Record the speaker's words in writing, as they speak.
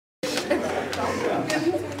Just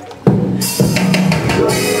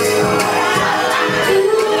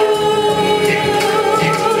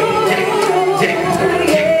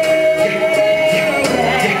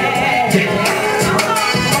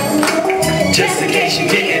in case you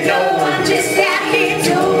didn't know, I'm just out here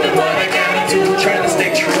doing what I gotta do, trying to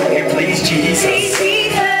stay true and please Jesus.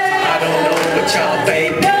 I don't know what y'all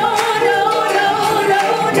think, but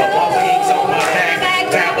my wings on my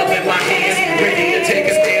back, Bible in my hands, ready to take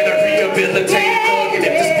a stand and rehabilitate it. And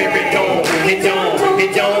if the spirit don't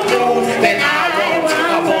move, then I won't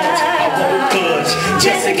budge.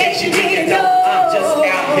 Just in case you didn't know, I'm just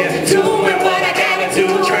out here doing what I gotta do,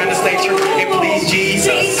 trying to stay true and please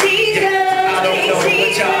Jesus. I don't know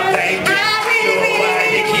what y'all think.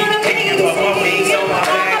 Nobody keep taking, but my wings on my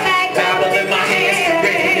back, Bible in my hands,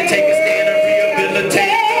 ready to take a stand and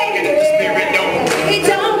rehabilitate. And if the spirit don't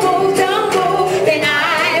move, then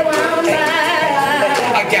I won't budge.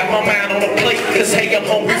 I got my mind on a plate, cause hey, I'm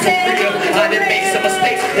hungry for real. I done made some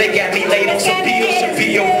mistakes, they got me laid on some pills,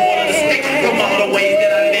 severe water to stick. From all the ways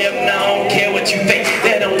that I live, now I don't care what you think,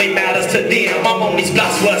 that only matters to them. I'm on these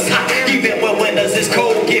blocks what's hot, even when winters is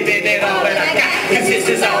cold, giving it all that I got. Cause this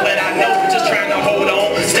is all that I know, just trying to hold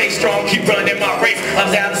on, stay strong, keep running my race. I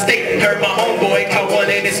was out of state, heard my homeboy caught one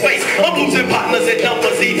in his face. I'm losing partners and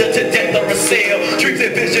numbers, either to death or a sale. Dreams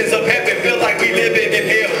and visions of heaven, feel like we living in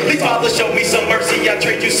hell. Please Father, show me some mercy, I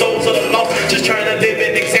trade you souls of the lost. Just trying to live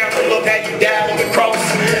an example of how you died on the cross.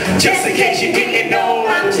 Just in case you didn't know,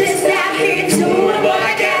 I'm just out here doing what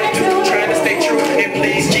I gotta do, trying to stay true and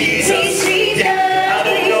please Jesus. I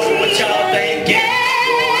don't know what y'all thinking,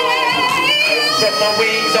 but my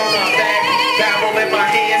wings on my back, Bible in my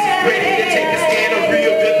hands, ready to take a stand, a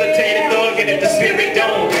rehabilitated thug. And if the spirit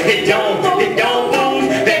don't move,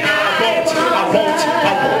 then I won't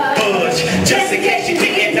budge. Just in case you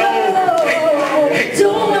didn't know,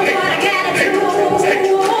 doing what I gotta do,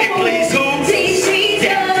 and please who? I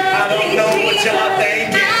don't know what y'all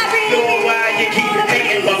thinking, know why you keep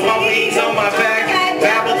hating, but my wings on my back,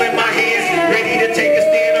 Bible in my hands, ready to take a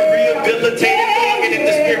stand, a rehabilitated thug. And if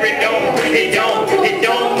the spirit don't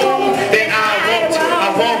move, then I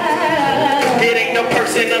won't. It ain't no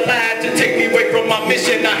person alive to take me away from my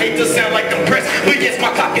mission. I hate to sound like I'm pressed, but yes,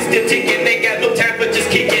 my clock is still ticking. Ain't got no time for just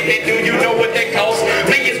kicking it. Do you know what that costs?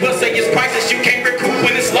 May as well say it's priceless, you can't recoup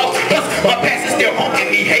when it's lost. Plus, my past is still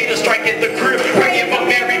haunting me. Haters strike at the crib, praying for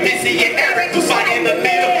Mary, Missy, and Eric, who's fighting the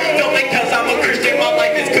middle. Don't think cause I'm a Christian, my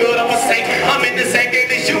life is good, I'm a saint. I'm in the same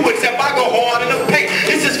game as you, except I go hard in the paint.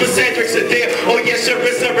 This is for Cedric Sedale, oh yes,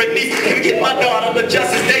 Charissa Renee. Can we get my daughter the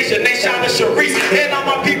Justice Nation? They shine a Charisse, and all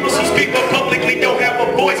my people who speak but publicly don't have a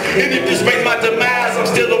voice. And if this raise my demise, I'm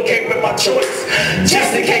still okay with my choice.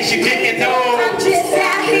 Just in case you didn't know, I'm just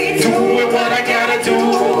out here doing what I gotta do.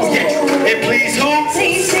 Yeah, and please who?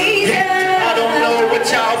 I don't know what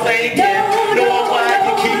y'all thinking, know why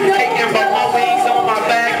you keep hating, but my wings on my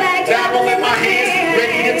back, Bible in my hands,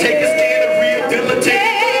 ready to take a stand and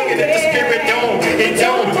rehabilitate. And if the spirit don't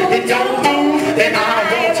move, then I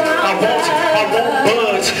won't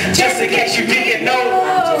budge. Just in case you didn't know,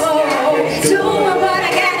 doing what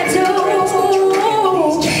I gotta do.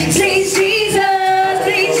 Please Jesus,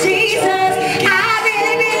 I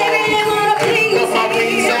really wanna please. Got my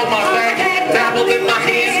wings on my back, Bible in my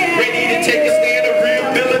hands, ready to take a stand and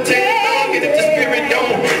rehabilitate. And if the spirit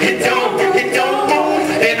don't move,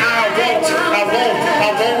 then I won't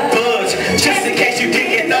budge. Just in case you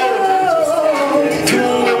didn't know,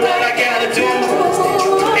 doing what I gotta do,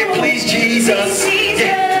 and please Jesus.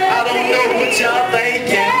 Yeah, I don't know what y'all think.